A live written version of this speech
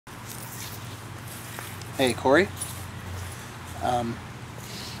Hey, Corey.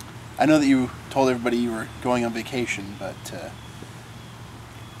 I know that you told everybody you were going on vacation, but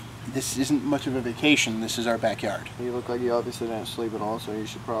this isn't much of a vacation. This is our backyard. You look like you obviously didn't sleep at all, so you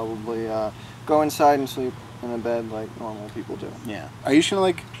should probably go inside and sleep in a bed like normal people do. Yeah. Are you just gonna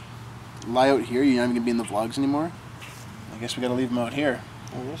like lie out here? You're not even gonna be in the vlogs anymore? I guess we gotta leave them out here.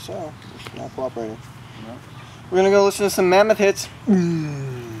 I guess so. Just not cooperating. No. We're gonna go listen to some Mammoth hits.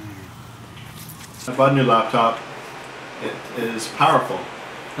 I bought a new laptop. It is powerful.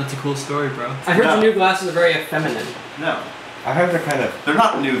 That's a cool story, bro. I heard the new glasses are very effeminate. No. I heard they're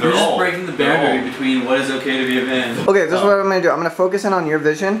not new, they're You're just old. breaking the boundary between what is okay to be a man. Okay, this is what I'm gonna do. I'm gonna focus in on your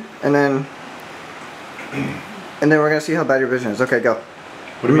vision, and then we're gonna see how bad your vision is. Okay, go.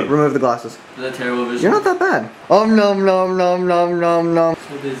 What do you mean? Remove the glasses. Is that terrible vision? You're not that bad. Nom nom nom nom nom nom.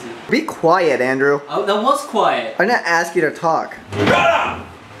 So busy. Be quiet, Andrew. Oh, that was quiet. I didn't ask you to talk. Shut up!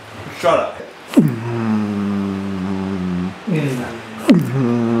 Shut up.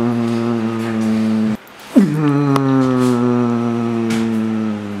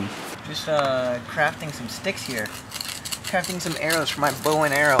 Just crafting some sticks here. Crafting some arrows for my bow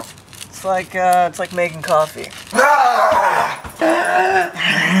and arrow. It's like making coffee.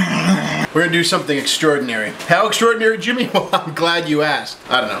 We're gonna do something extraordinary. How extraordinary, Jimmy? Well, I'm glad you asked.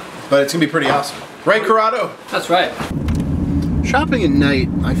 I don't know, but it's gonna be pretty awesome. Right, Corrado? That's right. Shopping at night,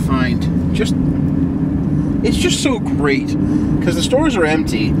 I find, it's just so great. Because the stores are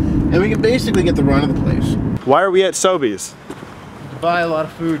empty, and we can basically get the run of the place. Why are we at Sobeys? To buy a lot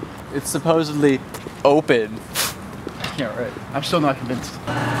of food. It's supposedly open. Yeah, right. I'm still not convinced.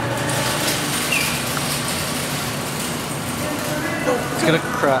 It's gonna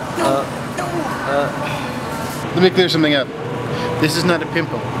crack. Let me clear something up. This is not a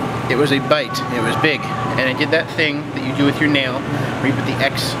pimple. It was a bite. It was big. And I did that thing that you do with your nail, where you put the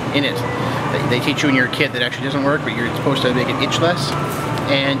X in it. That they teach you when you're a kid that actually doesn't work, but you're supposed to make it itch less.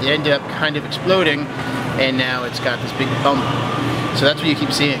 And it ended up kind of exploding, and now it's got this big bump. So that's what you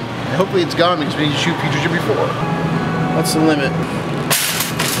keep seeing. And hopefully it's gone because we need to shoot Future Jimmy 4. That's the limit.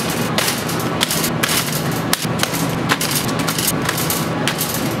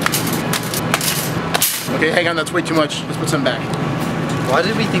 Okay, hang on, that's way too much. Let's put some back. Why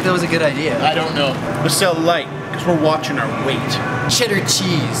did we think that was a good idea? I don't know. Let's sell light, because we're watching our weight. Cheddar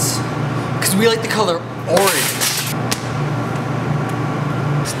cheese. Because we like the color orange.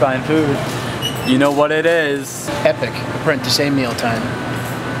 It's fine food. You know what it is. Epic. ApprenticeA mealtime.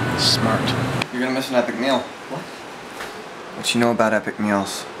 Smart. You're gonna miss an epic meal. What? What you know about epic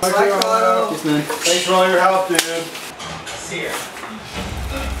meals? Bye, Corrado. Thanks for all your help, dude. Cyr.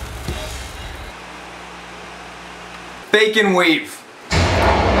 Bacon weave.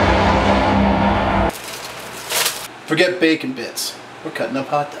 Forget bacon bits. We're cutting up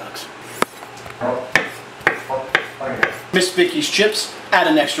hot dogs. Miss Vicky's chips, add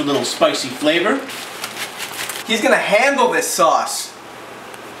an extra little spicy flavor. He's gonna handle this sauce.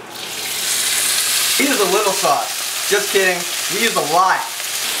 He uses a little sauce. Just kidding. We use a lot.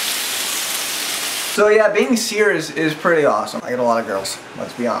 So yeah, being Cyr is pretty awesome. I get a lot of girls,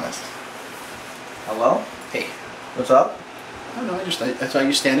 let's be honest. Hello? Hey. What's up? I don't know, I saw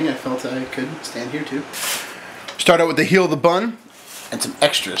you standing. I felt I could stand here too. Start out with the heel of the bun and some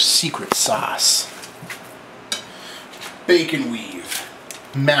extra secret sauce. Bacon weave,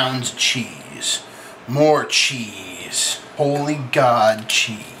 mounds of cheese, more cheese, holy God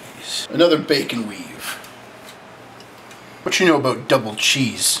cheese, another bacon weave. What you know about double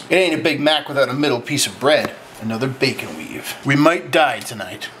cheese? It ain't a Big Mac without a middle piece of bread. Another bacon weave. We might die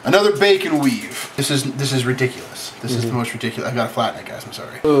tonight. Another bacon weave. This is ridiculous. This is the most ridiculous. I gotta flatten it, guys. I'm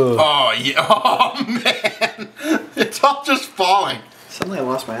sorry. Oh yeah. Oh man. It's all just falling. Suddenly I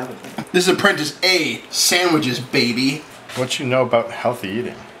lost my appetite. This is ApprenticeA sandwiches, baby. What you know about healthy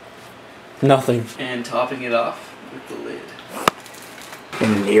eating? Nothing. And topping it off with the lid.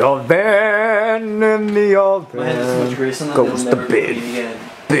 In the oven, in the oven. My head is so much grease on that goes it'll the never be big, again.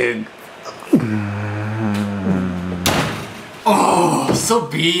 big. Oh, so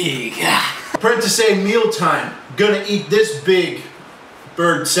big. ApprenticeA mealtime. Gonna eat this big.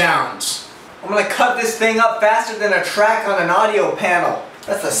 Bird sounds. I'm gonna cut this thing up faster than a track on an audio panel.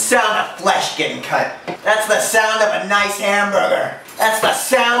 That's the sound of flesh getting cut. That's the sound of a nice hamburger. That's the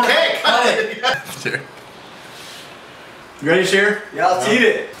sound of it cutting. You ready, Cyr? Yeah, let's eat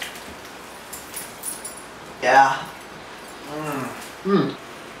it. Yeah. Mmm.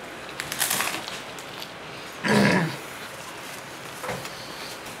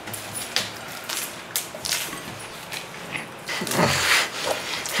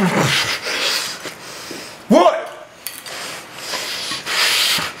 What?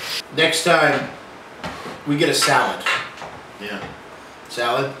 Next time, We get a salad. Yeah.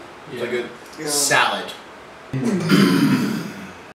 Salad? Yeah. Is that good? Yeah. Salad.